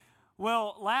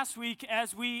Well, last week,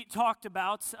 as we talked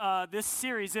about this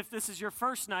series, if this is your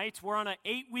first night, we're on an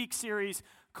 8-week series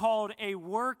called A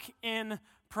Work in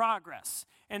Progress,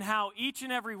 and how each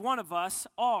and every one of us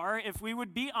are, if we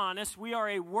would be honest, we are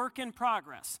a work in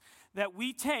progress, that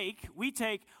we take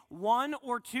 1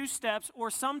 or 2 steps,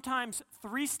 or sometimes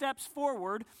 3 steps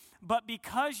forward, but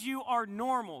because you are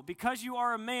normal, because you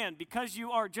are a man, because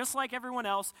you are just like everyone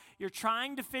else, you're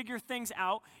trying to figure things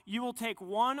out, you will take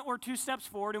 1 or 2 steps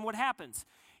forward, and what happens?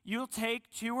 You'll take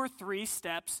 2 or 3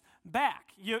 steps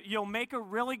back. You'll make a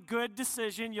really good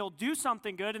decision, you'll do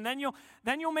something good, and then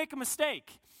you'll make a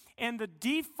mistake. And the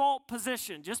default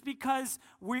position, just because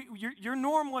you're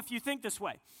normal if you think this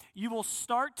way, you will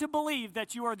start to believe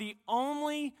that you are the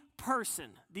only person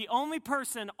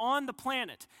on the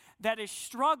planet that is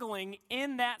struggling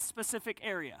in that specific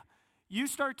area. You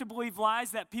start to believe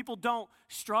lies that people don't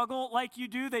struggle like you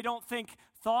do. They don't think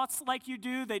thoughts like you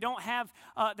do. They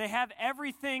have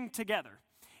everything together.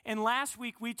 And last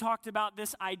week we talked about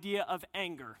this idea of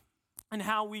anger and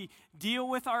how we deal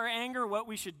with our anger, what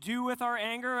we should do with our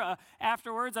anger.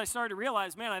 Afterwards, I started to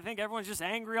realize, man, I think everyone's just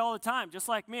angry all the time, just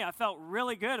like me. I felt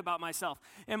really good about myself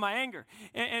in my anger.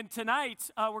 And tonight,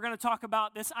 we're going to talk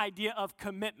about this idea of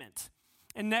commitment.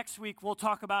 And next week, we'll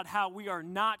talk about how we are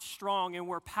not strong and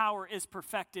where power is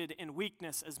perfected in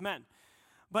weakness as men.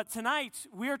 But tonight,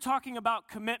 we are talking about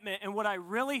commitment, and what I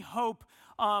really hope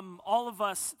all of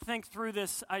us think through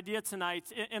this idea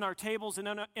tonight in our tables and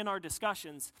in our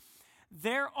discussions.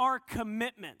 There are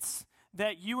commitments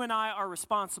that you and I are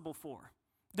responsible for.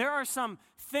 There are some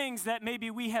things that maybe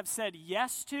we have said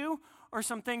yes to, or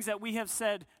some things that we have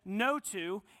said no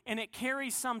to, and it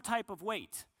carries some type of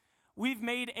weight. We've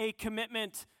made a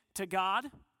commitment to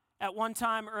God at one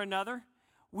time or another.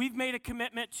 We've made a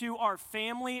commitment to our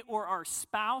family or our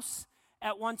spouse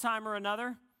at one time or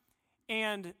another.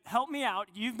 And help me out,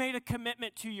 you've made a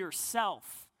commitment to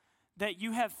yourself that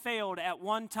you have failed at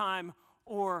one time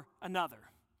or another.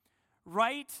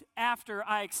 Right after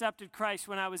I accepted Christ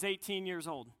when I was 18 years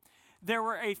old, there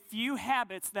were a few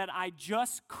habits that I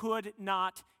just could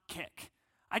not kick.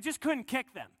 I just couldn't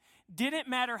kick them. Didn't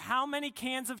matter how many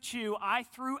cans of chew I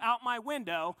threw out my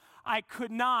window, I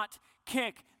could not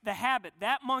kick the habit.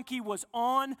 That monkey was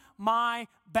on my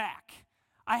back.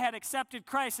 I had accepted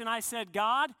Christ and I said,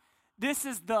 God, this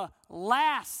is the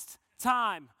last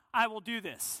time I will do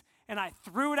this. And I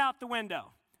threw it out the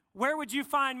window. Where would you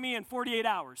find me in 48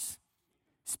 hours?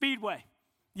 Speedway.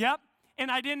 Yep. And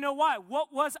I didn't know why.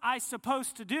 What was I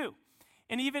supposed to do?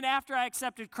 And even after I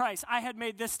accepted Christ, I had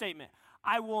made this statement.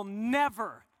 I will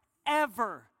never,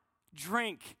 ever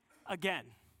drink again.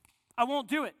 I won't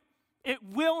do it. It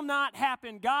will not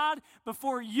happen. God,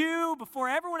 before you, before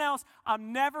everyone else,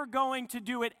 I'm never going to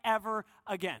do it ever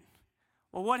again.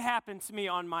 Well, what happened to me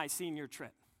on my senior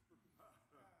trip?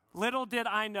 Little did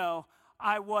I know,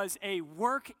 I was a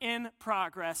work in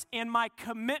progress, and my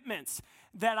commitments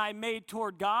that I made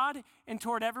toward God and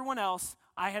toward everyone else,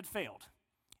 I had failed.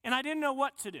 And I didn't know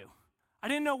what to do. I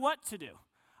didn't know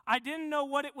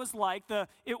what it was like.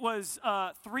 It was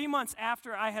 3 months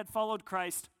after I had followed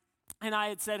Christ, and I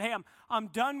had said, hey, I'm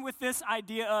done with this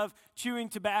idea of chewing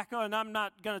tobacco, and I'm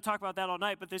not going to talk about that all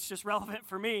night, but it's just relevant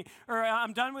for me. Or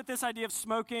I'm done with this idea of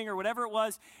smoking or whatever it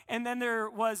was. And then there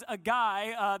was a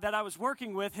guy that I was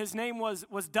working with. His name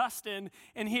was Dustin,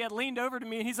 and he had leaned over to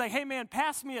me, and he's like, hey, man,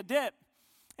 pass me a dip.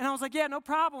 And I was like, yeah, no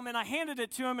problem. And I handed it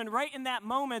to him, and right in that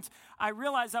moment, I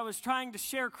realized I was trying to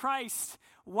share Christ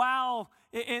while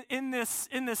in this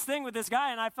thing with this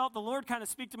guy, and I felt the Lord kind of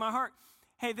speak to my heart.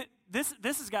 Hey, this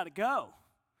has got to go.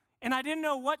 And I didn't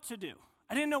know what to do.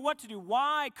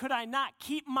 Why could I not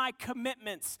keep my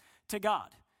commitments to God?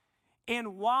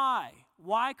 And why?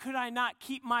 Why could I not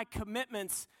keep my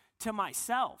commitments to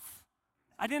myself?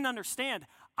 I didn't understand.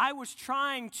 I was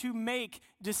trying to make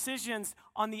decisions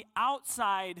on the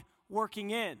outside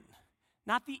working in,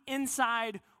 not the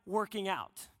inside working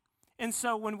out. And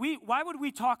so why would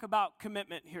we talk about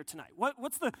commitment here tonight?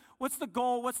 What's the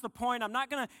goal? What's the point? I'm not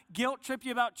going to guilt trip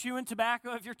you about chewing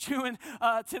tobacco if you're chewing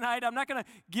tonight. I'm not going to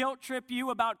guilt trip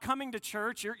you about coming to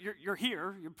church. You're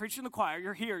here. You're preaching the choir.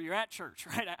 You're here. You're at church,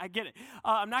 right? I get it.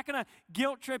 I'm not going to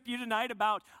guilt trip you tonight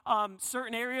about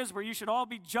certain areas where you should all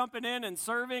be jumping in and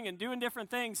serving and doing different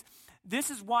things.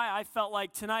 This is why I felt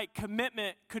like tonight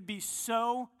commitment could be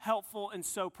so helpful and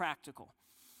so practical.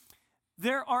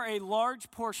 There are a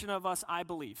large portion of us, I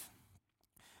believe,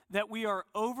 that we are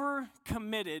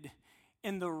overcommitted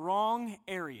in the wrong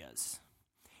areas,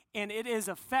 and it is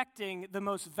affecting the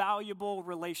most valuable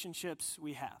relationships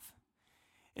we have.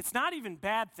 It's not even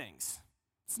bad things.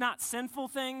 It's not sinful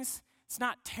things. It's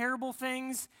not terrible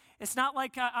things. It's not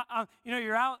like,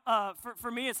 you're out,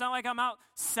 for me, it's not like I'm out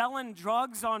selling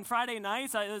drugs on Friday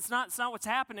nights. It's not what's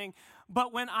happening.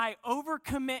 But when I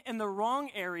overcommit in the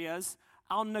wrong areas,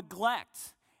 I'll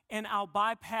neglect and I'll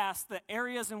bypass the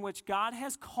areas in which God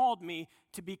has called me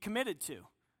to be committed to.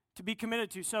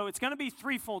 So it's going to be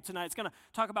threefold tonight. It's going to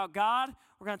talk about God,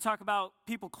 we're going to talk about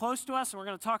people close to us, and we're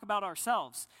going to talk about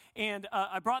ourselves. And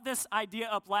I brought this idea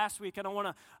up last week, and I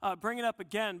want to bring it up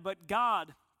again. But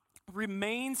God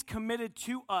remains committed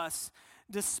to us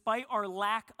despite our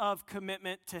lack of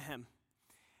commitment to him.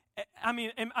 I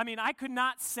mean, I could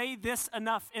not say this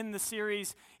enough in the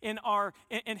series, in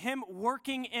him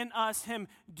working in us, him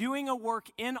doing a work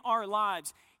in our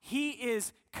lives. He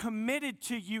is committed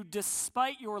to you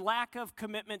despite your lack of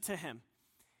commitment to him.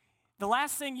 The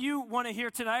last thing you want to hear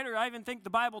tonight, or I even think the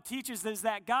Bible teaches, is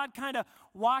that God kind of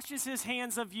washes his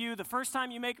hands of you the first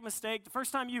time you make a mistake, the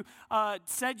first time you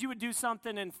said you would do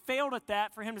something and failed at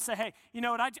that, for him to say, hey, you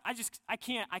know what, I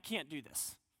can't do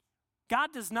this.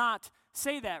 God does not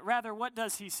say that. Rather, what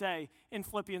does he say in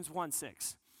Philippians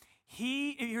 1:6?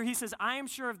 He says, I am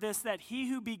sure of this, that he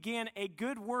who began a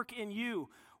good work in you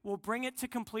will bring it to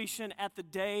completion at the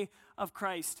day of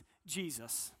Christ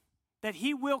Jesus. That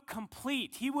he will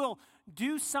complete, he will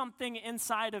do something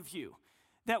inside of you.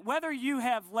 That whether you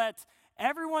have let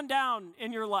everyone down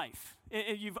in your life,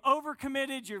 you've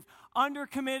overcommitted, you've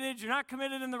undercommitted, you're not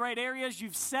committed in the right areas,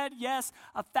 you've said yes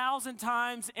 1,000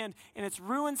 times, and it's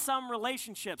ruined some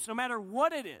relationships, no matter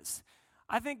what it is.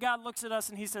 I think God looks at us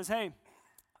and he says, hey,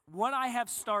 what I have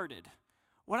started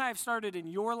in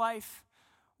your life,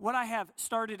 what I have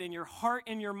started in your heart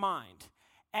and your mind,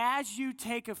 as you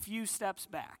take a few steps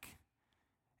back,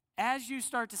 as you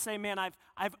start to say, man,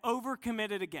 I've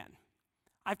overcommitted again.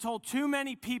 I've told too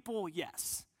many people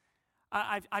yes.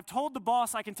 I've told the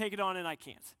boss I can take it on and I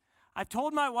can't. I've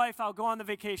told my wife I'll go on the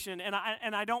vacation and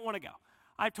I don't want to go.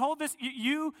 I've told this,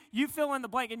 you fill in the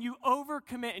blank, and you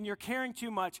overcommit and you're caring too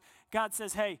much. God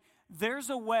says, hey, there's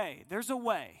a way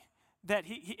that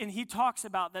he talks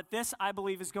about that. This, I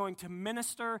believe, is going to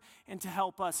minister and to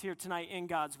help us here tonight in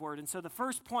God's word. And so the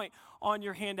first point on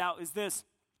your handout is this: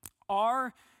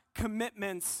 our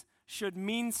commitments should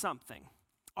mean something.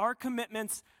 Our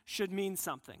commitments should mean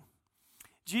something.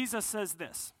 Jesus says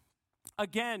this,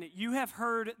 again, you have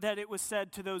heard that it was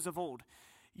said to those of old,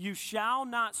 you shall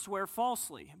not swear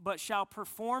falsely, but shall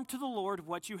perform to the Lord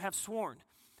what you have sworn.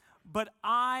 But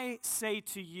I say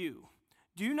to you,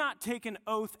 do not take an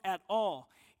oath at all,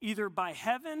 either by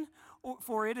heaven,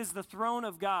 for it is the throne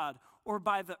of God, or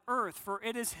by the earth, for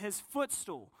it is his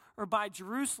footstool, or by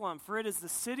Jerusalem, for it is the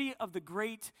city of the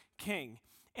great king.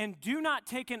 And do not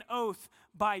take an oath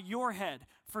by your head,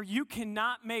 for you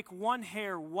cannot make one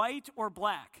hair white or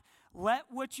black. Let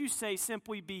what you say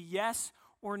simply be yes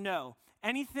or no.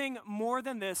 Anything more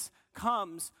than this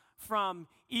comes from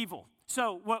evil.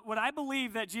 So what I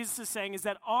believe that Jesus is saying is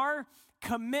that our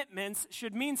commitments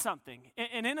should mean something.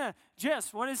 And in a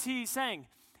gist, what is he saying?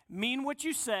 Mean what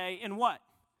you say, and what?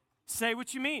 Say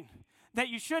what you mean. That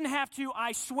you shouldn't have to,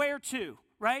 I swear to,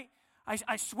 right?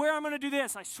 I swear I'm going to do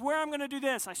this. I swear I'm going to do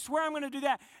this. I swear I'm going to do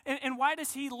that. And why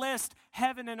does he list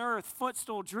heaven and earth,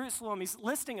 footstool, Jerusalem? He's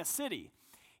listing a city.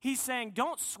 He's saying,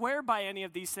 don't swear by any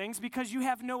of these things because you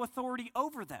have no authority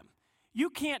over them. You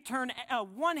can't turn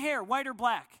one hair white or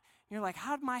black. You're like,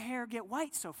 how did my hair get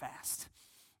white so fast?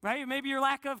 Right? Maybe your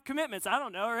lack of commitments, I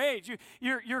don't know, or age.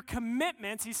 Your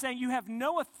commitments, he's saying you have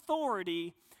no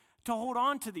authority to hold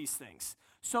on to these things.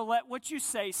 So let what you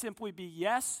say simply be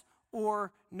yes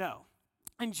or no.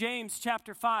 In James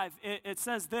chapter 5, it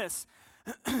says this,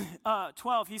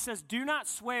 12, he says, do not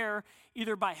swear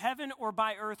either by heaven or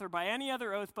by earth or by any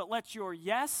other oath, but let your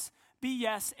yes be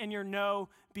yes and your no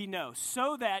be no,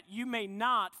 so that you may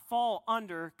not fall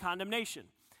under condemnation.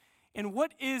 And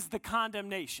what is the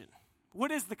condemnation?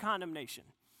 What is the condemnation?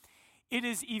 It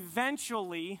is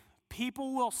eventually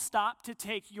people will stop to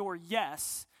take your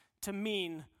yes to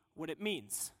mean what it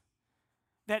means.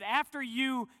 That after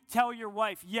you tell your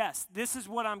wife, yes, this is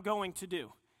what I'm going to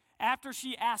do, after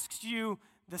she asks you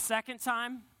the second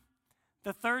time,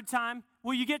 the third time,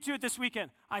 will you get to it this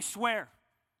weekend? I swear,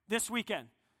 this weekend.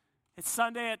 It's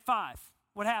Sunday at 5.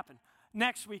 What happened?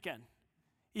 Next weekend.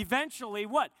 Eventually,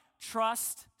 what?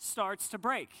 Trust starts to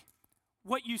break.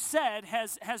 What you said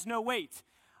has no weight.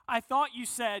 I thought you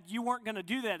said you weren't going to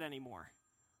do that anymore.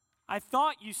 I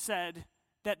thought you said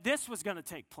that this was going to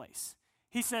take place.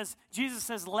 Jesus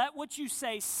says, let what you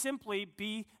say simply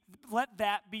be, let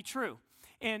that be true.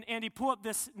 And Andy, pull up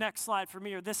this next slide for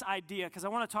me, or this idea, because I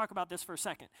want to talk about this for a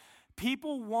second.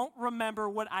 People won't remember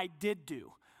what I did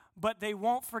do, but they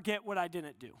won't forget what I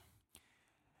didn't do.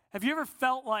 Have you ever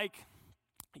felt like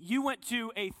you went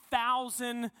to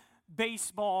 1,000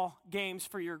 baseball games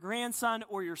for your grandson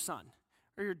or your son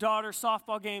or your daughter,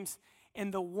 softball games,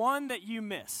 and the one that you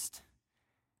missed,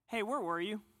 hey, where were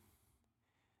you?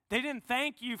 They didn't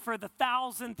thank you for the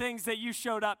 1,000 things that you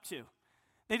showed up to.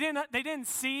 They didn't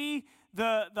see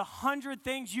the 100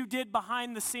 things you did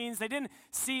behind the scenes. They didn't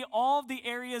see all the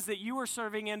areas that you were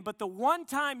serving in, but the one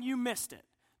time you missed it,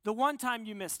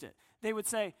 they would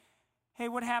say, hey,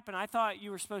 what happened? I thought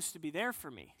you were supposed to be there for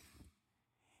me.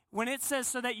 When it says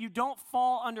so that you don't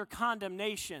fall under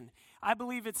condemnation, I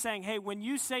believe it's saying, hey, when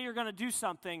you say you're going to do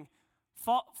something,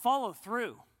 follow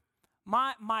through.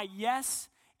 My yes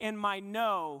and my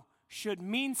no should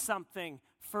mean something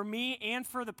for me and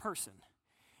for the person.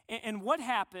 And what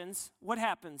happens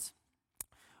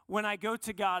when I go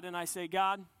to God and I say,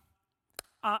 God,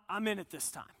 I'm in it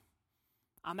this time.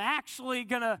 I'm actually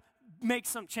going to make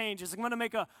some changes. I'm going to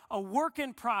make a work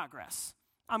in progress.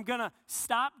 I'm going to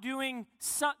stop doing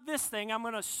this thing. I'm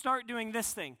going to start doing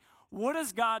this thing. What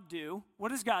does God do? What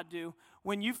does God do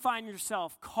when you find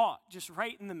yourself caught just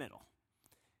right in the middle?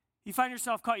 You find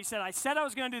yourself caught. You said I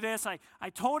was going to do this. I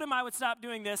told him I would stop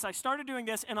doing this. I started doing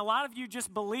this. And a lot of you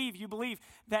just believe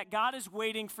that God is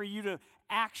waiting for you to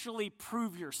actually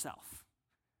prove yourself.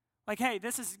 Like, hey,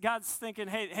 God's thinking,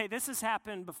 hey, this has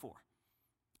happened before.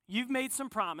 You've made some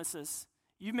promises,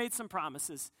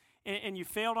 and you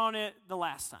failed on it the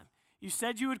last time. You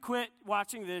said you would quit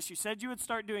watching this. You said you would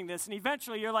start doing this. And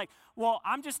eventually you're like, well,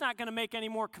 I'm just not going to make any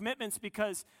more commitments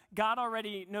because God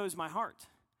already knows my heart.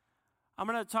 I'm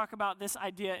going to talk about this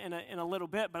idea in a little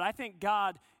bit, but I think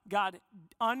God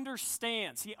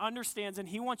understands. He understands, and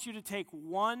he wants you to take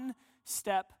one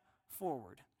step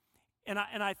forward. And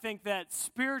I think that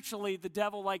spiritually the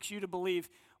devil likes you to believe,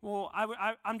 well,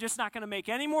 I'm just not going to make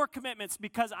any more commitments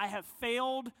because I have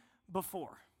failed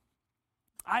before.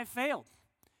 I failed.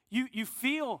 You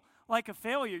feel like a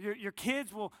failure. Your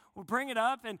kids will bring it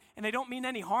up, and they don't mean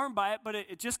any harm by it, but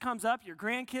it just comes up. Your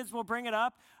grandkids will bring it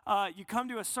up. You come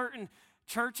to a certain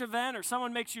church event or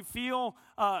someone makes you feel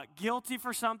guilty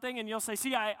for something, and you'll say,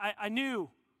 see, I knew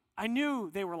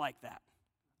they were like that.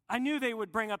 I knew they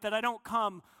would bring up that I don't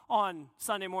come on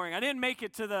Sunday morning. I didn't make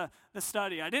it to the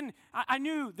study. I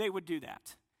knew they would do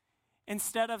that.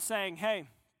 Instead of saying, hey,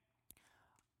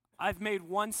 I've made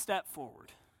one step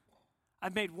forward.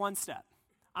 I've made one step.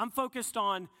 I'm focused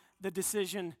on the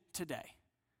decision today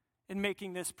and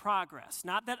making this progress.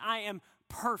 Not that I am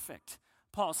perfect,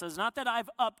 Paul says. Not that I've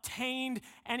obtained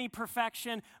any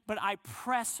perfection, but I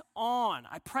press on.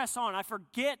 I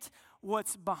forget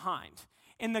what's behind.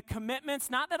 In the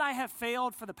commitments, not that I have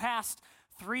failed for the past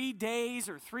 3 days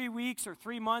or 3 weeks or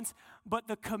 3 months, but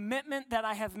the commitment that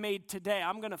I have made today,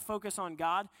 I'm going to focus on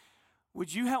God.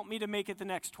 Would you help me to make it the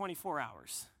next 24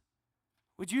 hours?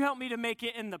 Would you help me to make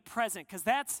it in the present? Because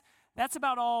that's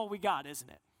about all we got, isn't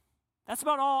it? That's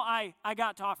about all I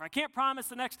got to offer. I can't promise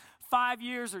the next 5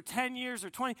 years or 10 years or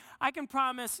 20. I can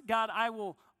promise, God, I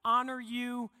will honor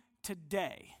you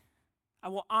today. I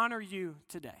will honor you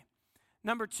today.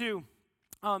 Number 2,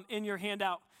 in your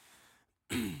handout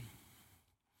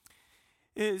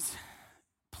is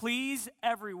please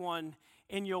everyone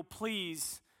and you'll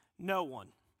please no one.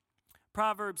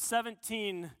 Proverbs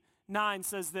 17:9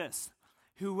 says this,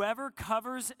 whoever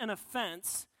covers an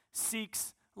offense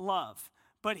seeks love,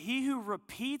 but he who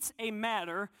repeats a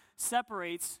matter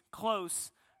separates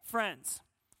close friends.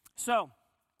 So,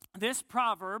 this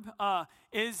proverb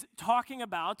is talking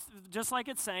about, just like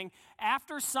it's saying,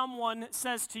 after someone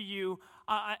says to you,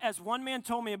 as one man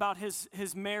told me about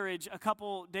his marriage a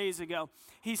couple days ago,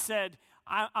 he said,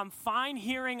 I'm fine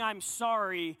hearing I'm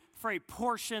sorry for a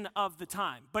portion of the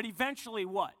time, but eventually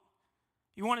what?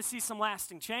 You want to see some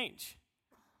lasting change.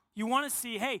 You want to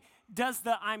see, hey, does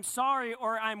the I'm sorry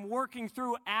or I'm working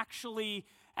through actually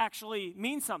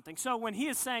mean something? So when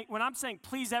I'm saying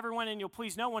please everyone and you'll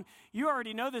please no one, you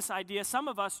already know this idea. Some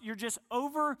of us, you're just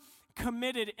over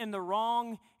committed in the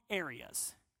wrong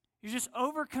areas. You're just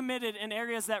over committed in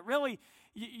areas that really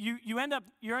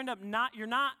you're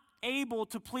not able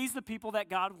to please the people that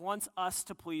God wants us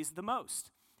to please the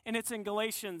most. And it's in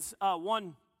Galatians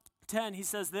 1:10. He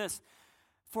says this,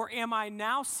 for am I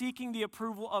now seeking the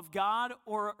approval of God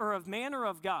or of man or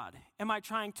of God? Am I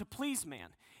trying to please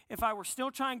man? If I were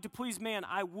still trying to please man,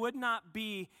 I would not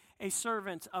be a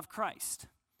servant of Christ.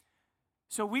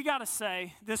 So we got to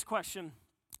say this question,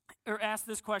 or ask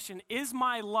this question, is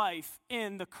my life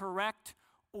in the correct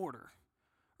order?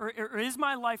 Or is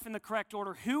my life in the correct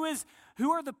order? Who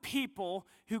are the people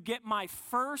who get my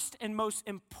first and most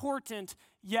important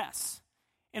yes?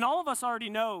 And all of us already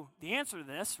know the answer to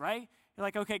this, right? You're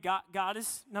like, okay, God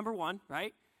is number one,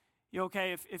 right? You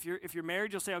okay? If you're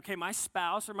married, you'll say, okay, my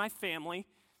spouse or my family,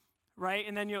 right?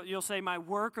 And then you'll say my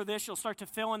work or this. You'll start to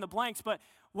fill in the blanks. But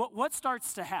what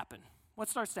starts to happen? What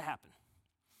starts to happen?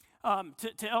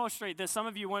 To illustrate this, some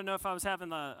of you want to know if I was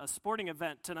having a sporting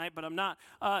event tonight, but I'm not.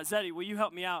 Zeddy, will you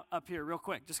help me out up here real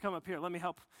quick? Just come up here. Let me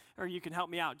help, or you can help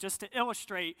me out, just to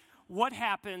illustrate what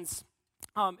happens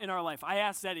in our life. I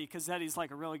asked Zeddy because Zeddy's like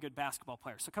a really good basketball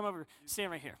player. So come over, stand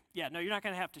right here. Yeah, no, you're not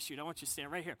going to have to shoot. I want you to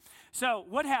stand right here. So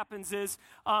what happens is,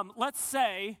 let's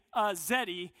say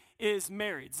Zeddy is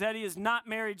married. Zeddy is not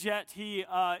married yet. He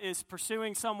is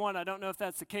pursuing someone. I don't know if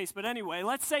that's the case, but anyway,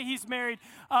 let's say he's married,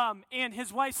 and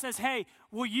his wife says, hey,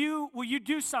 will you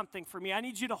do something for me? I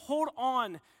need you to hold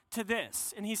on to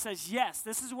this. And he says, yes,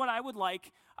 this is what I would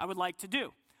like to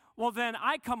do. Well, then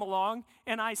I come along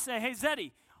and I say, hey,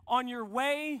 Zeddy, on your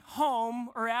way home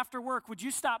or after work, would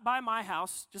you stop by my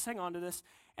house? Just hang on to this.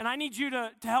 And I need you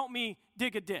to help me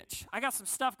dig a ditch. I got some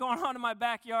stuff going on in my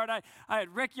backyard. I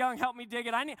had Rick Young help me dig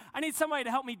it. I need somebody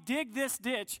to help me dig this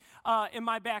ditch in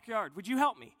my backyard. Would you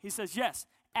help me? He says, yes,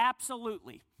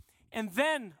 absolutely. And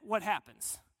then what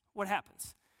happens? What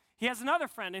happens? He has another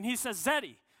friend, and he says,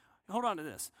 Zeddy, hold on to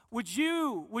this. Would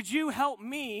you help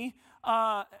me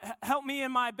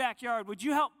in my backyard? Would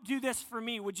you help do this for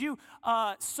me? Would you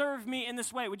serve me in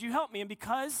this way? Would you help me? And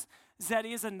because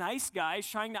Zeddy is a nice guy, he's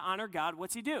trying to honor God,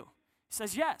 what's he do? He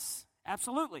says, yes,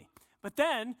 absolutely. But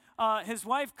then his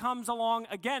wife comes along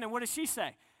again, and what does she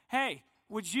say? Hey,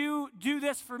 would you do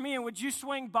this for me? And would you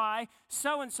swing by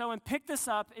so-and-so and pick this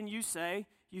up? And you say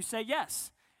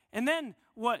yes. And then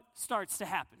what starts to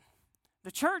happen?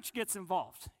 The church gets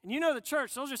involved. And you know the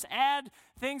church, they'll just add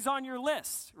things on your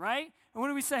list, right? And what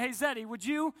do we say? Hey, Zeddy, would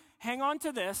you hang on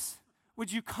to this?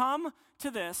 Would you come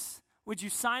to this? Would you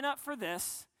sign up for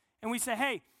this? And we say,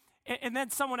 hey, and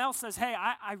then someone else says, hey,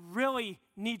 I really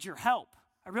need your help.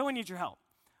 I really need your help.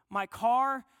 My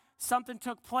car, something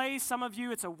took place. Some of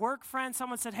you, it's a work friend.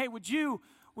 Someone said, hey, would you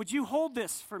hold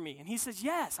this for me? And he says,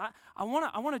 yes, I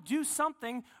want to do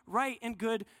something right and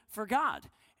good for God.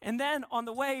 And then on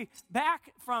the way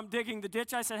back from digging the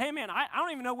ditch, I said, hey, man, I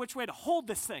don't even know which way to hold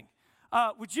this thing.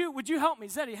 Would you help me?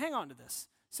 Zeddy, hang on to this.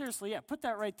 Seriously, yeah, put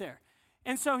that right there.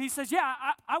 And so he says, yeah,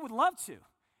 I would love to.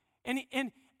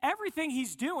 And everything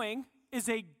he's doing is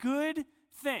a good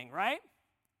thing, right?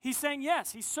 He's saying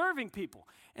yes, he's serving people.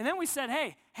 And then we said,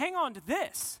 hey, hang on to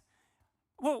this.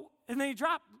 Well, and then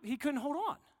he couldn't hold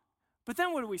on. But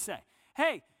then what do we say?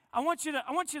 Hey, I want you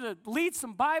to lead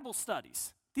some Bible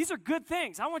studies. These are good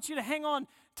things. I want you to hang on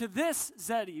to this,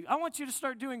 Zeddy. I want you to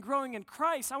start doing growing in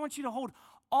Christ. I want you to hold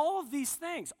all of these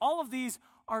things. All of these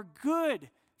are good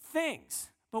things.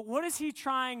 But what is he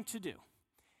trying to do?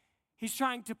 He's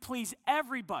trying to please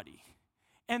everybody.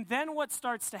 And then what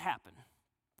starts to happen?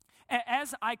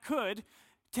 As I could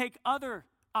take other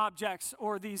objects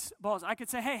or these balls, I could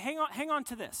say, hey, hang on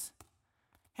to this.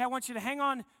 Hey, I want you to hang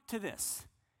on to this.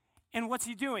 And what's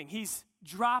he doing? He's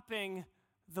dropping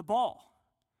the ball.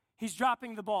 He's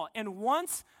dropping the ball. And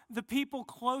once the people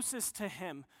closest to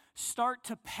him start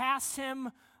to pass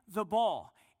him the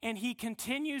ball and he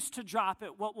continues to drop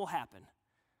it, what will happen?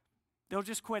 They'll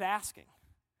just quit asking.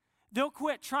 They'll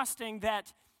quit trusting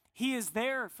that he is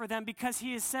there for them because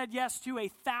he has said yes to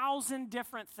 1,000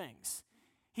 different things.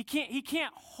 He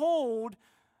can't hold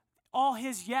all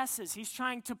his yeses. He's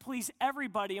trying to please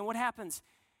everybody. And what happens?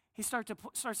 He starts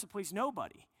to please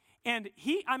nobody. And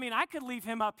I could leave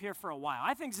him up here for a while.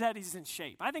 I think Zeddy's in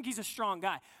shape. I think he's a strong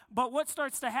guy. But what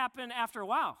starts to happen after a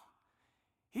while?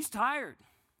 He's tired.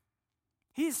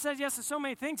 He said yes to so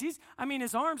many things. His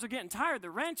arms are getting tired. The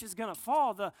wrench is going to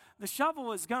fall. The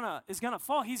shovel is going to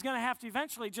fall. He's going to have to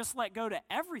eventually just let go to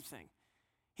everything.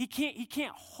 He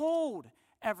can't hold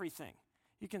everything.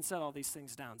 You can set all these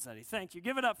things down, Zeddy. Thank you.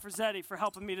 Give it up for Zeddy for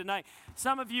helping me tonight.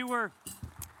 Some of you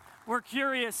were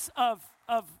curious of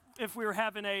if we were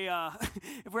having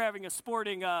a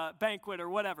sporting banquet or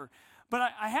whatever.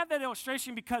 But I have that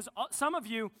illustration because some of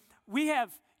you,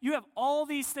 you have all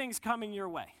these things coming your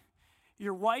way.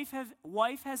 Your wife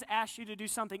has asked you to do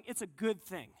something. It's a good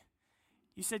thing.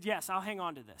 You said, yes, I'll hang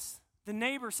on to this. The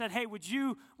neighbor said, hey, would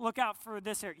you look out for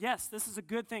this area? Yes, this is a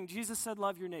good thing. Jesus said,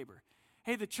 love your neighbor.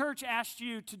 Hey, the church asked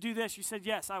you to do this. You said,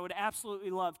 yes, I would absolutely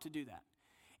love to do that.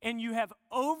 And you have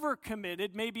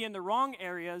overcommitted, maybe in the wrong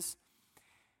areas,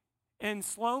 and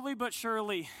slowly but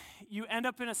surely, you end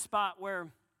up in a spot where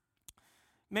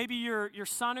maybe your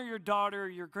son or your daughter,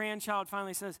 your grandchild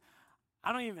finally says,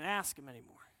 I don't even ask him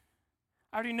anymore.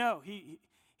 I already know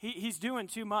he's doing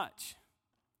too much.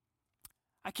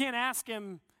 I can't ask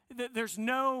him. There's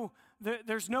no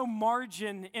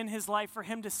margin in his life for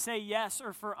him to say yes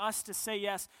or for us to say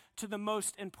yes to the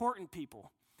most important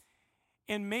people.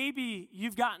 And maybe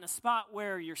you've gotten a spot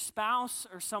where your spouse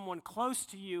or someone close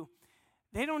to you,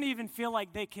 they don't even feel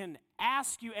like they can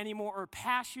ask you anymore or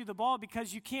pass you the ball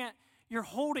because you're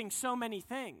holding so many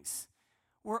things.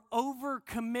 We're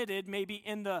overcommitted maybe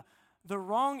in the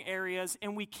wrong areas,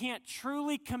 and we can't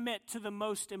truly commit to the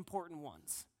most important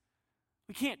ones.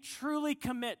 We can't truly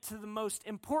commit to the most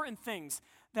important things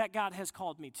that God has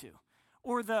called me to.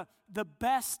 Or the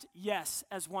best yes,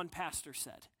 as one pastor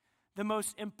said. The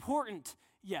most important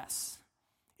yes.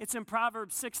 It's in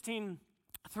Proverbs 16:3.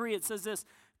 It says this,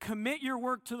 commit your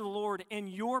work to the Lord and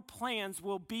your plans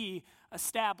will be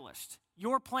established.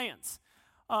 Your plans.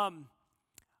 The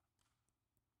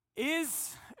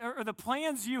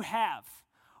plans you have,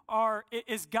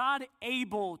 is God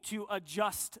able to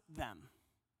adjust them?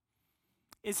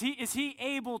 Is he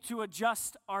able to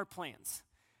adjust our plans?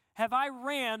 Have I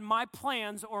ran my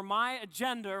plans or my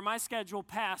agenda or my schedule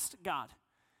past God?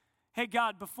 Hey,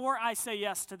 God, before I say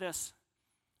yes to this,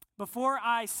 before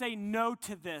I say no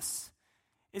to this,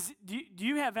 do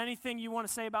you have anything you want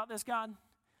to say about this, God?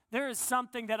 There is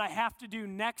something that I have to do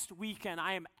next weekend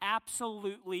I am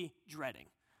absolutely dreading.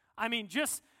 I mean,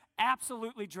 just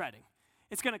absolutely dreading.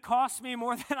 It's going to cost me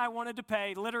more than I wanted to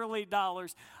pay, literally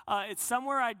dollars. It's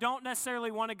somewhere I don't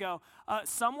necessarily want to go.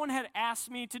 Someone had asked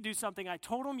me to do something. I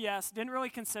told them yes, didn't really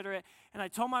consider it, and I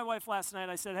told my wife last night,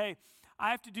 I said, hey,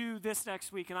 I have to do this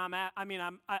next week, and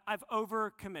I've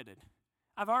overcommitted.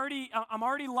 I'm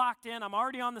already locked in. I'm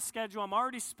already on the schedule. I'm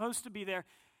already supposed to be there,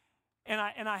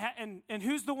 and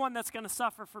who's the one that's going to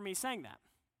suffer for me saying that?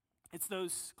 It's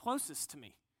those closest to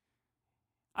me.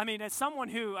 I mean, as someone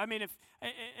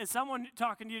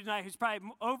talking to you tonight who's probably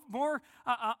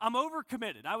I'm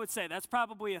overcommitted, I would say that's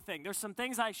probably a thing. There's some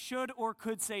things I should or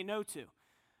could say no to.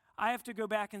 I have to go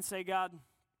back and say, God,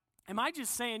 am I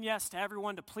just saying yes to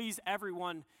everyone to please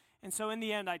everyone, and so in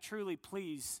the end I truly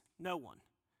please no one?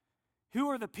 Who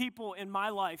are the people in my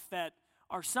life that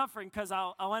are suffering because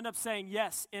I'll end up saying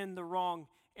yes in the wrong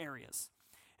areas?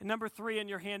 And number 3 in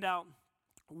your handout,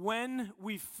 when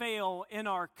we fail in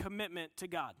our commitment to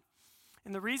God.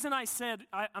 And the reason I said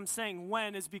I'm saying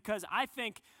when is because I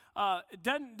think it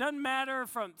doesn't matter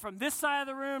from this side of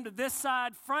the room to this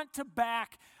side, front to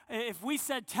back. If we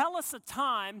said, tell us a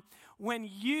time when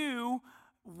you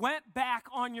went back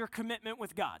on your commitment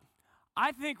with God,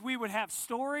 I think we would have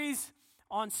stories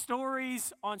on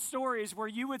stories on stories where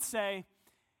you would say,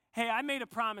 hey, I made a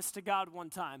promise to God one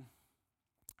time,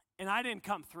 and I didn't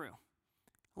come through.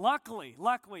 Luckily,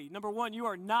 number 1, you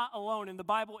are not alone, and the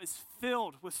Bible is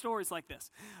filled with stories like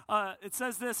this. It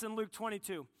says this in Luke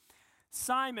 22.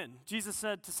 Jesus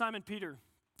said to Simon Peter,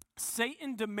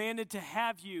 Satan demanded to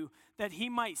have you that he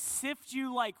might sift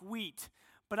you like wheat,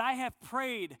 but I have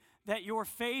prayed that your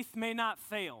faith may not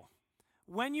fail.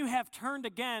 When you have turned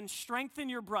again, strengthen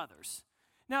your brothers.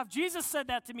 Now, if Jesus said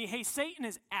that to me, hey, Satan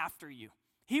is after you.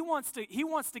 He wants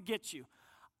to get you.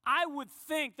 I would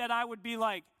think that I would be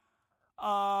like,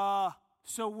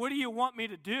 so what do you want me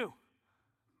to do?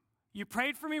 You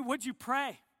prayed for me? What'd you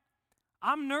pray?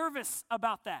 I'm nervous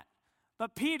about that.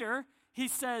 But Peter, he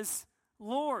says,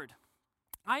 Lord,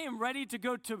 I am ready to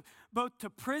go to both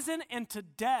to prison and to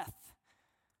death.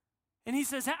 And he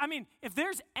says, if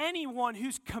there's anyone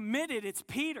who's committed, it's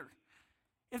Peter.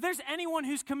 If there's anyone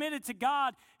who's committed to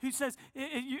God, who says,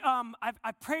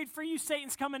 I prayed for you,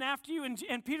 Satan's coming after you,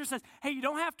 and Peter says, hey, you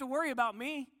don't have to worry about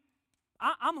me.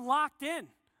 I'm locked in.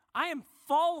 I am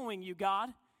following you,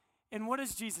 God. And what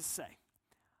does Jesus say?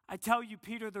 I tell you,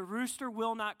 Peter, the rooster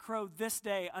will not crow this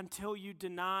day until you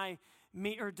deny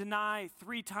me or deny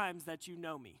 3 times that you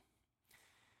know me.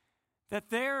 That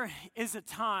there is a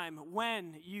time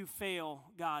when you fail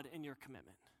God in your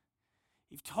commitment.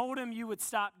 You've told him you would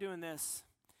stop doing this.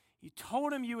 You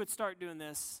told him you would start doing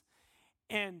this.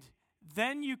 And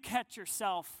then you catch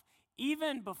yourself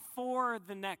even before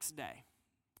the next day.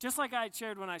 Just like I had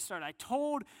shared when I started. I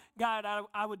told God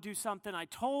I would do something. I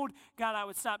told God I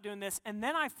would stop doing this. And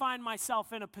then I find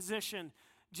myself in a position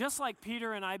just like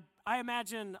Peter, and I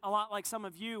imagine a lot like some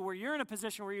of you, where you're in a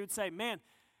position where you would say, man,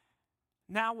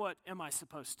 now what am I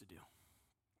supposed to do?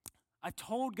 I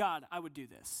told God I would do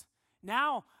this.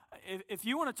 Now, if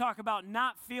you want to talk about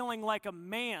not feeling like a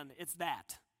man, it's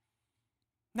that.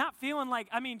 Not feeling like,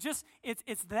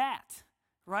 it's that.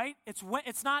 Right?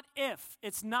 It's not if.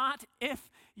 It's not if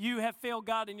you have failed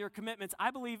God in your commitments.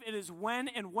 I believe it is when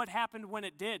and what happened when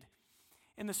it did.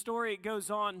 In the story, it goes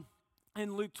on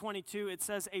in Luke 22. It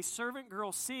says, a servant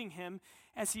girl seeing him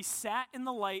as he sat in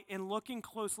the light and looking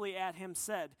closely at him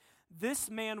said, this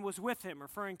man was with him,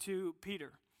 referring to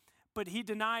Peter. But he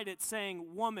denied it,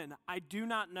 saying, woman, I do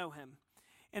not know him.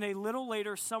 And a little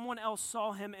later, someone else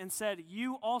saw him and said,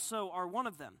 "You also are one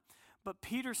of them." But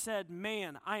Peter said,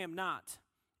 "Man, I am not."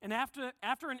 And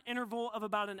after an interval of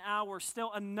about an hour,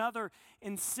 still another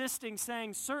insisting,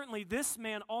 saying, "Certainly this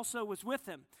man also was with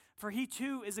him, for he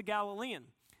too is a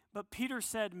Galilean." But Peter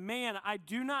said, "Man, I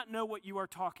do not know what you are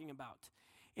talking about."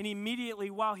 And immediately,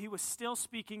 while he was still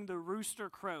speaking, the rooster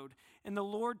crowed. And the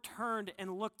Lord turned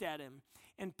and looked at him.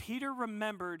 And Peter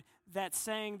remembered that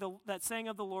saying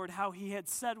of the Lord, how he had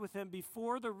said with him,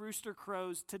 "Before the rooster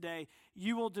crows today,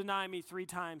 you will deny me 3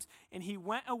 times." And he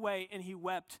went away and he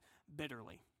wept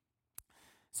bitterly.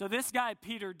 So this guy,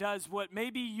 Peter, does what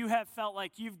maybe you have felt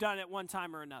like you've done at one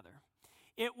time or another.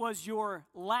 It was your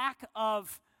lack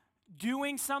of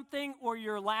doing something or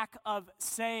your lack of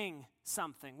saying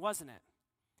something, wasn't it?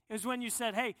 It was when you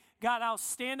said, "Hey, God, I'll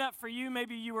stand up for you."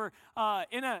 Maybe you were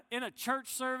in a church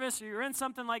service or you're in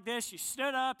something like this. You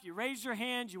stood up, you raised your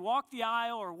hand, you walked the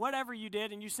aisle or whatever you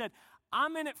did, and you said,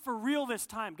 "I'm in it for real this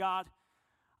time, God.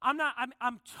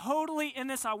 I'm totally in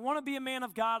this. I want to be a man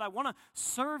of God. I want to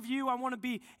serve you. I want to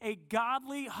be a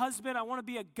godly husband. I want to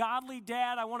be a godly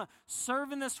dad. I want to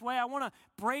serve in this way. I want to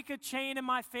break a chain in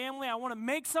my family. I want to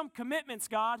make some commitments,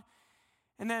 God."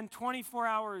 And then 24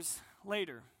 hours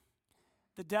later,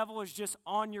 the devil is just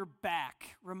on your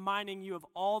back, reminding you of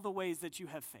all the ways that you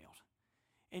have failed.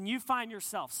 And you find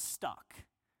yourself stuck.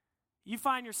 You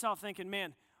find yourself thinking,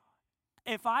 "Man,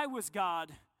 if I was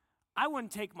God, I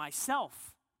wouldn't take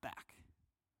myself back.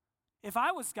 If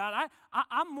I was God,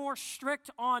 I'm more strict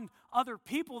on other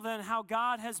people than how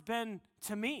God has been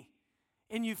to me."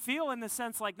 And you feel in the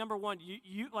sense like, number one,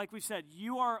 you like we said,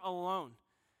 you are alone.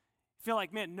 You feel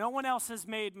like, man, no one else has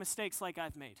made mistakes like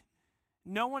I've made.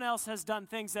 No one else has done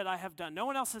things that I have done. No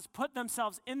one else has put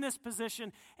themselves in this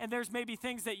position, and there's maybe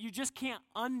things that you just can't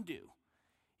undo.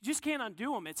 You just can't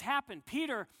undo them. It's happened.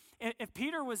 Peter, if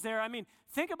Peter was there, I mean,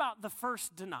 think about the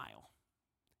first denial.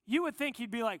 You would think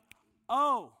he'd be like,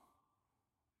 oh.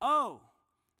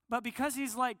 But because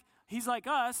he's like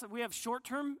us, we have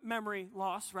short-term memory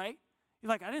loss, right? You're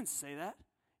like, "I didn't say that."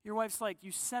 Your wife's like,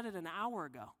 "You said it an hour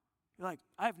ago." You're like,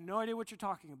 "I have no idea what you're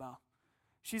talking about."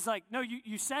 She's like, "No,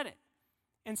 you said it."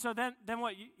 And so then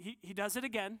what? He does it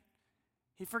again.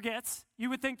 He forgets. You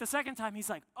would think the second time he's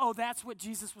like, "Oh, that's what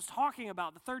Jesus was talking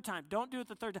about." The third time, "Don't do it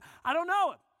the third time." "I don't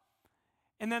know it."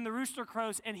 And then the rooster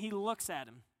crows and he looks at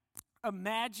him.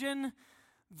 Imagine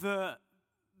the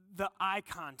eye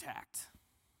contact.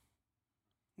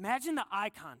 Imagine the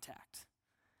eye contact.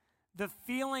 The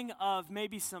feeling of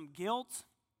maybe some guilt,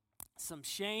 some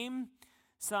shame,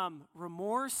 some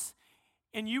remorse.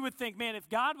 And you would think, man, if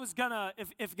God was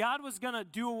gonna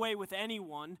do away with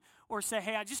anyone or say,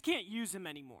 "Hey, I just can't use him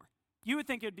anymore," you would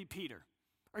think it would be Peter.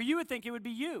 Or you would think it would be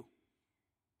you.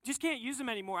 Just can't use him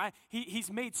anymore.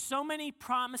 He's made so many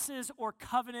promises or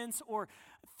covenants or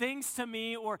things to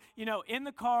me, or in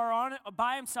the car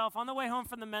by himself on the way home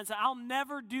from the men's. "I'll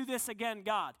never do this again,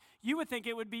 God." You would think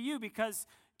it would be you because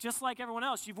just like everyone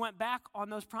else, you've went back on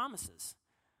those promises.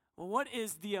 Well, what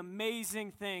is the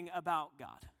amazing thing about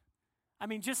God? I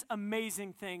mean, just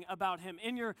amazing thing about him.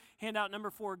 In your handout,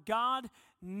 number 4, God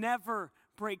never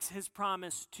breaks his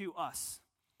promise to us.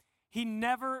 He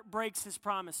never breaks his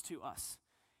promise to us.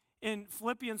 In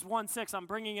Philippians 1:6, I'm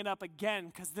bringing it up again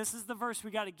because this is the verse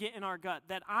we got to get in our gut,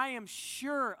 that I am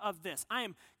sure of this. I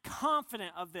am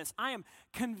confident of this. I am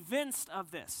convinced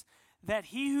of this, that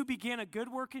he who began a good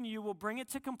work in you will bring it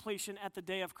to completion at the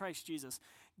day of Christ Jesus.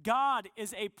 God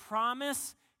is a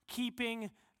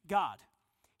promise-keeping God.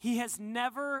 He has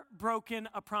never broken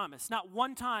a promise, not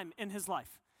one time in his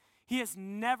life. He has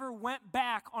never went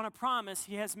back on a promise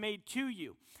he has made to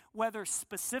you, whether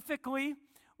specifically,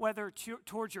 whether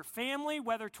towards your family,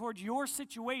 whether towards your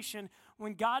situation.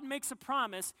 When God makes a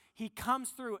promise, he comes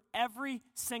through every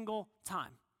single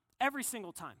time. Every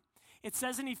single time. It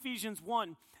says in Ephesians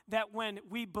 1 that when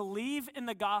we believe in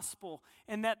the gospel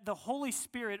and that the Holy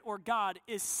Spirit or God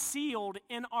is sealed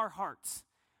in our hearts,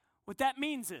 what that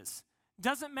means is,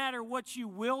 doesn't matter what you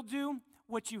will do,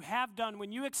 what you have done,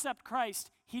 when you accept Christ,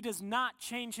 he does not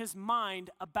change his mind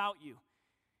about you.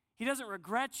 He doesn't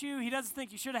regret you. He doesn't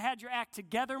think you should have had your act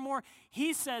together more.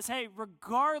 He says, "Hey,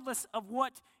 regardless of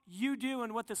what you do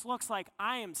and what this looks like,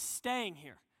 I am staying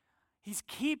here." He's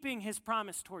keeping his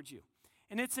promise towards you.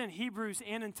 And it's in Hebrews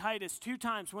and in Titus 2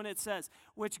 times when it says,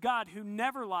 "Which God who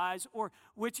never lies," or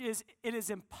it is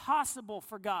impossible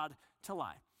for God to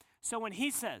lie. So when he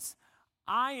says,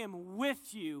 "I am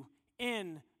with you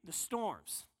in the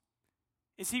storms,"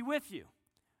 is he with you?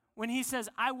 When he says,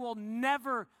 "I will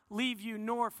never leave you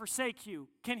nor forsake you,"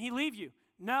 can he leave you?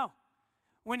 No.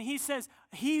 When he says,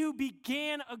 he who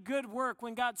began a good work,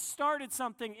 when God started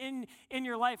something in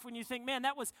your life, when you think, man,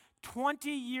 that was 20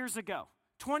 years ago,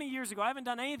 I haven't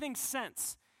done anything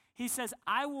since. He says,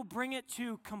 I will bring it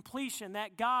to completion,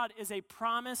 that God is a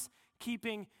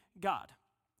promise-keeping God.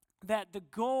 That the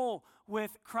goal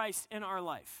with Christ in our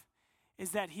life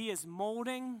is that he is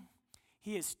molding,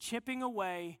 he is chipping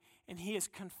away, and he is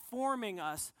conforming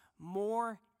us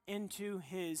more into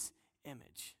his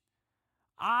image.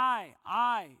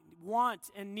 I want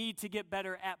and need to get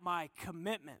better at my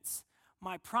commitments,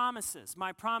 my promises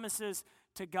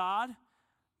to God,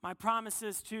 my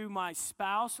promises to my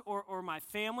spouse or my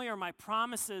family, or my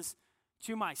promises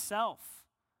to myself.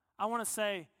 I want to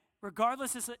say,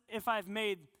 regardless if I've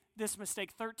made this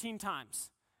mistake 13 times,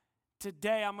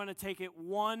 today I'm going to take it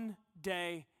one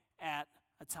day at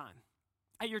a time.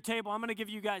 At your table, I'm going to give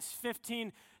you guys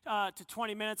 15 to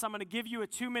 20 minutes. I'm going to give you a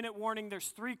 2-minute warning. There's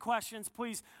 3 questions.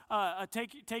 Please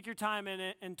take your time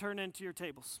and turn into your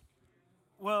tables.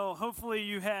 Well, hopefully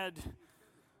you had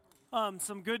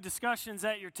some good discussions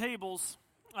at your tables.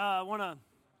 I want to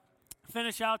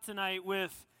finish out tonight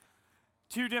with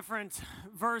 2 different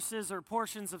verses or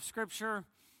portions of Scripture.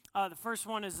 The first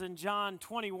one is in John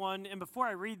 21, and before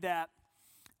I read that,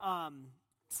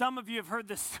 some of you have heard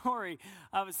this story.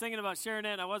 I was thinking about sharing it,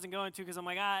 and I wasn't going to because I'm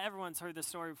like, everyone's heard this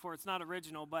story before. It's not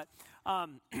original, but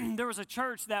there was a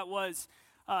church that was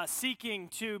seeking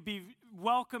to be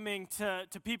welcoming to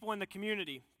people in the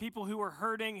community, people who were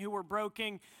hurting, who were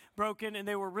broken, and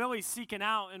they were really seeking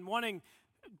out and wanting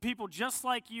people just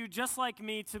like you, just like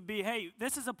me, to be, hey,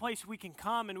 this is a place we can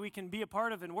come and we can be a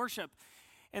part of and worship.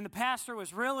 And the pastor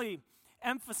was really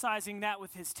emphasizing that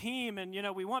with his team, and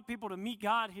we want people to meet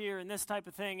God here and this type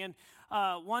of thing. And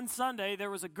one Sunday there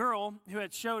was a girl who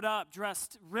had showed up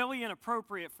dressed really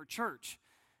inappropriate for church,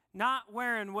 not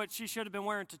wearing what she should have been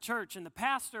wearing to church. And the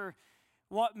pastor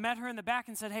met her in the back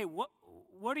and said, hey,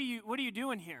 what are you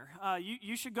doing here?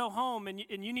 You should go home and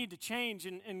you need to change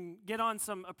and get on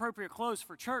some appropriate clothes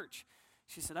for church.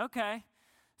 She said, okay.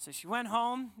 So she went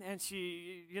home, and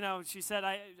she said,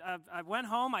 I went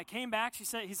home, I came back. He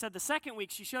said the second week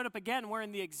she showed up again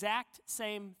wearing the exact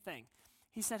same thing.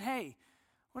 He said, hey,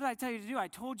 what did I tell you to do? I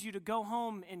told you to go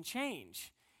home and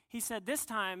change. He said, this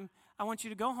time I want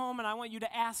you to go home and I want you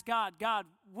to ask God,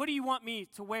 what do you want me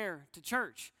to wear to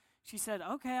church? She said,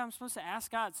 okay, I'm supposed to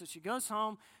ask God. So she goes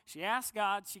home, she asks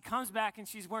God, she comes back, and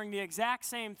she's wearing the exact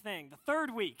same thing. The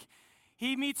third week,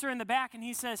 he meets her in the back, and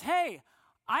he says, hey,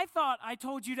 I thought I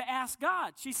told you to ask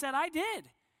God. She said, I did.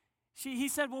 He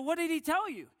said, well, what did he tell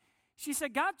you? She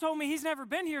said, God told me he's never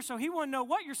been here, so he wouldn't know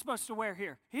what you're supposed to wear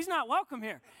here. He's not welcome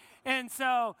here. And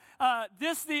so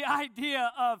the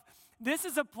idea of this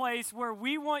is a place where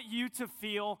we want you to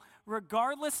feel,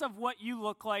 regardless of what you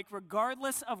look like,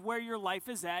 regardless of where your life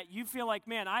is at, you feel like,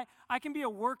 man, I can be a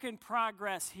work in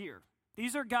progress here.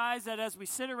 These are guys that as we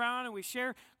sit around and we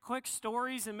share quick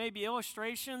stories and maybe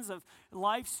illustrations of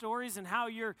life stories and how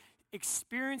you're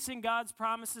experiencing God's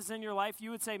promises in your life,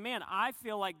 you would say, man, I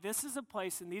feel like this is a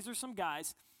place, and these are some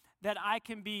guys that I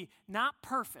can be not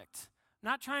perfect. I'm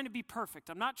not trying to be perfect.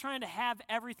 I'm not trying to have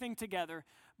everything together,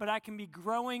 but I can be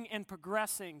growing and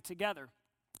progressing together.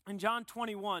 In John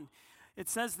 21, it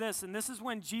says this, and this is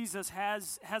when Jesus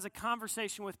has a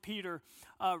conversation with Peter,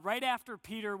 right after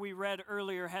Peter, we read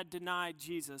earlier, had denied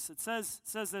Jesus. It says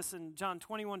this in John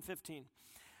 21:15.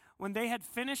 When they had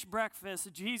finished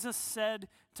breakfast, Jesus said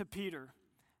to Peter,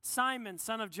 Simon,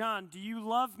 son of John, do you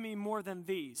love me more than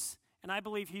these? And I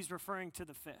believe he's referring to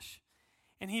the fish.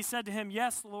 And he said to him,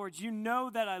 yes, Lord, you know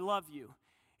that I love you.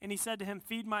 And he said to him,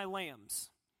 feed my lambs.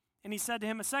 And he said to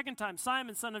him a second time,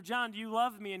 Simon, son of John, do you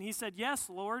love me? And he said, yes,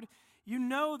 Lord, you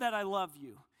know that I love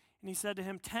you. And he said to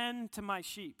him, tend to my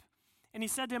sheep. And he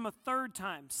said to him a third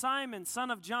time, Simon,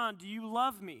 son of John, do you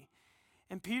love me?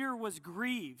 And Peter was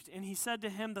grieved, and he said to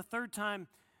him the third time,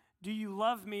 do you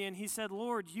love me? And he said,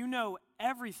 Lord, you know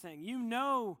everything. You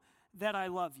know that I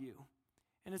love you.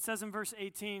 And it says in verse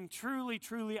 18, truly,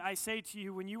 truly, I say to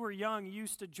you, when you were young, you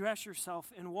used to dress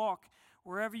yourself and walk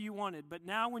wherever you wanted. But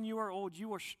now when you are old, you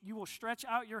will stretch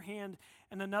out your hand,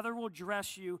 and another will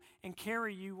dress you and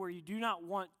carry you where you do not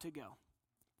want to go.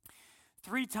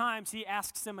 3 times he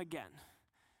asks him again,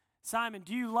 Simon,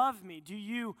 do you love me? Do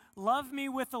you love me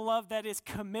with a love that is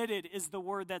committed, is the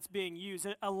word that's being used.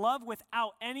 A love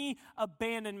without any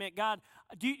abandonment. God,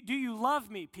 do you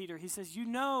love me, Peter? He says, you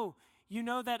know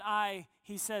that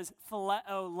he says,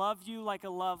 phileo, love you like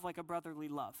a brotherly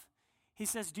love. He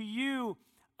says, do you,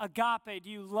 agape, do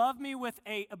you love me with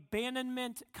a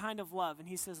abandonment kind of love? And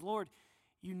he says, Lord,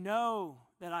 you know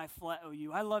that I phileo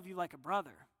you. I love you like a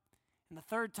brother. And the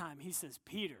third time he says,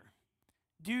 Peter,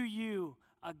 do you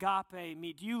agape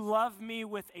me? Do you love me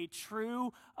with a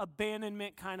true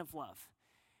abandonment kind of love?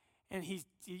 And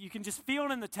you can just feel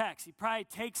it in the text. He probably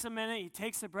takes a minute, he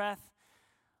takes a breath.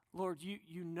 Lord,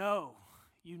 you know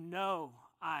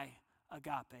I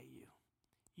agape you.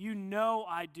 You know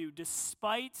I do,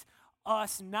 despite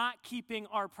us not keeping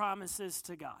our promises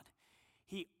to God.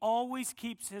 He always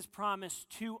keeps his promise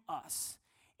to us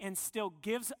and still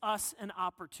gives us an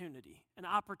opportunity.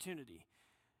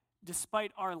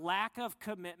 Despite our lack of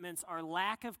commitments, our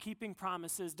lack of keeping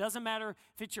promises. Doesn't matter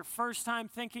if it's your first time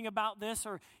thinking about this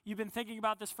or you've been thinking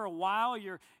about this for a while,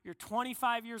 you're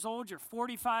 25 years old, you're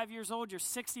 45 years old, you're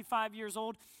 65 years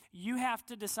old, you have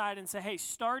to decide and say, hey,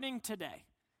 starting today,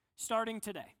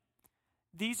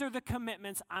 these are the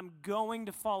commitments I'm going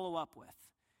to follow up with.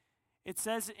 It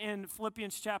says in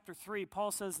Philippians chapter 3,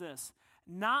 Paul says this,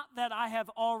 not that I have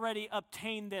already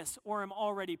obtained this or am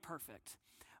already perfect,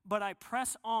 but I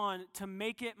press on to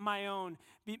make it my own,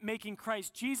 making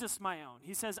Christ Jesus my own.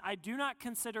 He says, I do not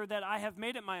consider that I have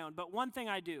made it my own, but one thing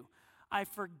I do, I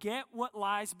forget what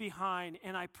lies behind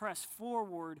and I press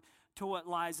forward to what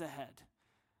lies ahead.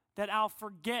 That I'll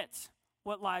forget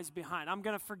what lies behind. I'm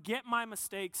going to forget my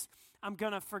mistakes. I'm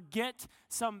going to forget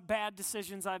some bad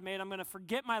decisions I've made. I'm going to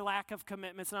forget my lack of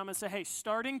commitments, and I'm going to say, hey,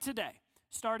 starting today,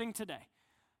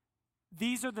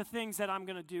 these are the things that I'm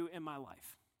going to do in my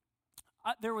life.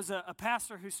 There was a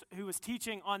pastor who was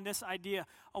teaching on this idea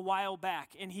a while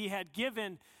back, and he had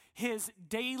given his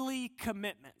daily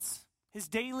commitments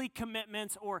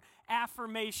or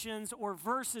affirmations or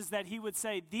verses that he would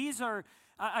say, these are,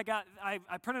 I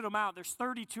printed them out. There's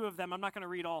 32 of them. I'm not going to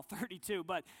read all 32,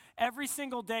 but every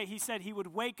single day he said he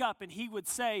would wake up and he would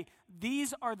say,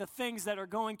 these are the things that are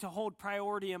going to hold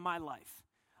priority in my life.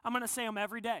 I'm going to say them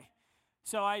every day.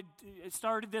 So I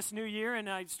started this new year, and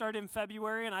I started in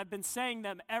February, and I've been saying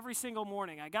them every single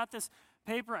morning. I got this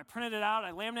paper, I printed it out,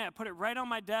 I laminated it, I put it right on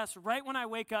my desk, right when I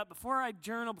wake up, before I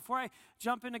journal, before I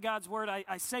jump into God's Word,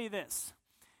 I say this: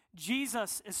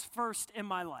 Jesus is first in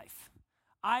my life.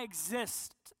 I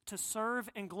exist to serve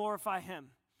and glorify him.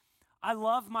 I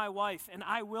love my wife, and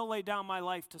I will lay down my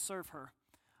life to serve her.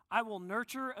 I will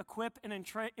nurture, equip, and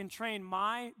train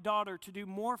my daughter to do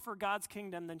more for God's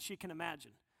kingdom than she can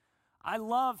imagine. I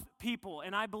love people,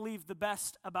 and I believe the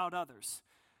best about others.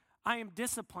 I am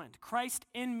disciplined. Christ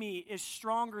in me is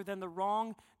stronger than the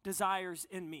wrong desires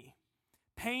in me.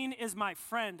 Pain is my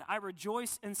friend. I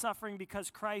rejoice in suffering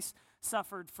because Christ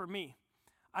suffered for me.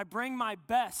 I bring my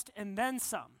best and then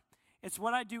some. It's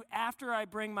what I do after I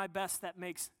bring my best that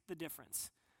makes the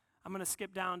difference. I'm going to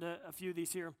skip down to a few of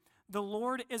these here. The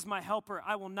Lord is my helper.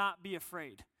 I will not be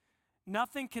afraid.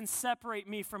 Nothing can separate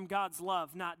me from God's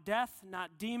love, not death,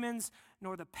 not demons,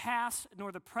 nor the past,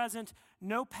 nor the present.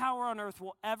 No power on earth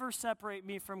will ever separate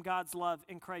me from God's love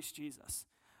in Christ Jesus.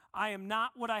 I am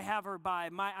not what I have or buy.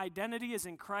 My identity is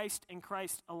in Christ and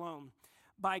Christ alone.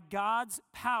 By God's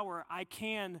power, I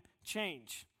can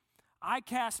change. I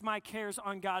cast my cares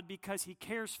on God because he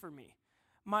cares for me.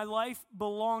 My life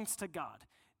belongs to God.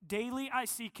 Daily I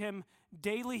seek him.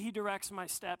 Daily he directs my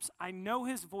steps. I know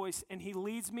his voice, and he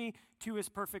leads me to his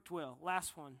perfect will.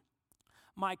 Last one.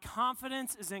 My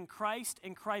confidence is in Christ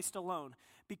and Christ alone.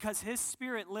 Because his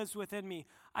Spirit lives within me,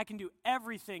 I can do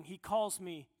everything he calls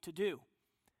me to do.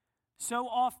 So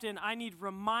often I need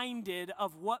reminded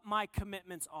of what my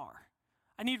commitments are.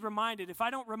 I need reminded. If I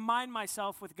don't remind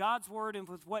myself with God's word and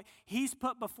with what he's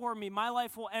put before me, my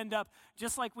life will end up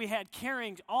just like we had,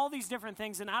 carrying all these different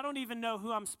things, and I don't even know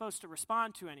who I'm supposed to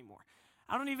respond to anymore.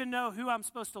 I don't even know who I'm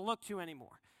supposed to look to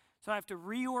anymore. So I have to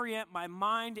reorient my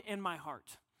mind and my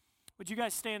heart. Would you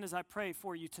guys stand as I pray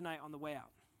for you tonight on the way out?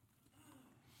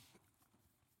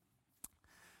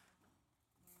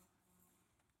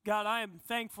 God, I am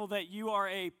thankful that you are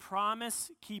a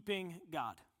promise-keeping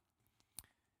God.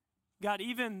 God,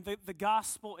 even the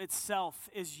gospel itself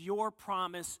is your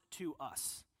promise to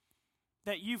us,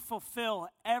 that you fulfill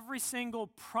every single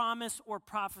promise or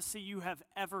prophecy you have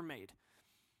ever made.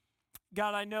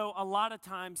 God, I know a lot of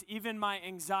times even my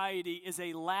anxiety is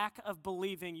a lack of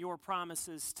believing your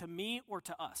promises to me or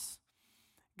to us.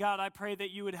 God, I pray that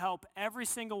you would help every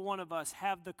single one of us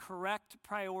have the correct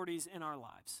priorities in our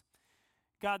lives.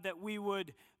 God, that we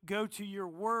would go to your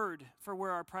word for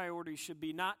where our priorities should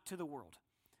be, not to the world.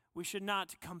 We should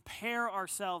not compare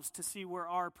ourselves to see where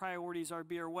our priorities are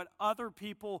or what other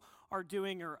people are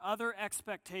doing or other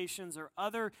expectations or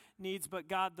other needs, but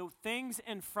God, the things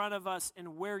in front of us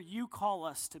and where you call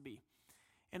us to be.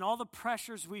 And all the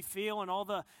pressures we feel and all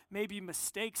the maybe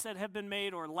mistakes that have been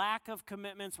made or lack of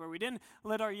commitments where we didn't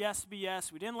let our yes be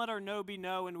yes, we didn't let our no be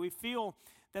no, and we feel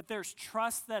that there's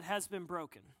trust that has been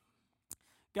broken.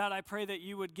 God, I pray that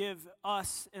you would give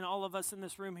us and all of us in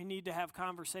this room who need to have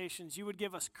conversations, you would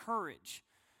give us courage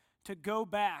to go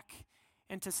back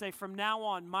and to say, from now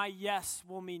on, my yes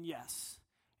will mean yes,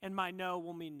 and my no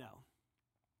will mean no.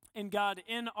 And God,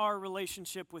 in our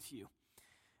relationship with you,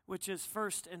 which is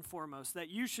first and foremost, that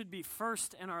you should be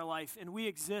first in our life, and we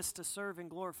exist to serve and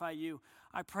glorify you,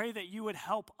 I pray that you would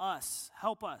help us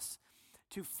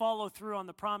to follow through on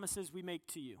the promises we make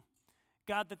to you.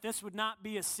 God, that this would not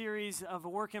be a series of a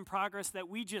work in progress that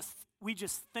we just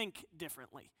think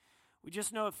differently. We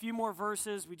just know a few more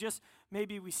verses,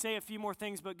 maybe we say a few more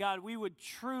things, but God, we would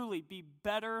truly be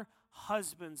better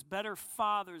husbands, better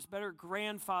fathers, better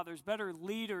grandfathers, better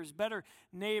leaders, better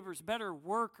neighbors, better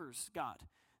workers, God.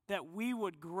 That we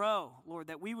would grow, Lord,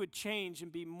 that we would change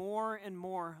and be more and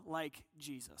more like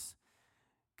Jesus.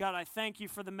 God, I thank you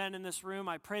for the men in this room.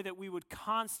 I pray that we would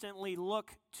constantly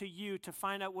look to you to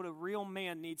find out what a real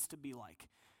man needs to be like,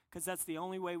 because that's the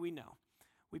only way we know.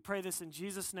 We pray this in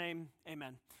Jesus' name,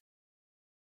 amen.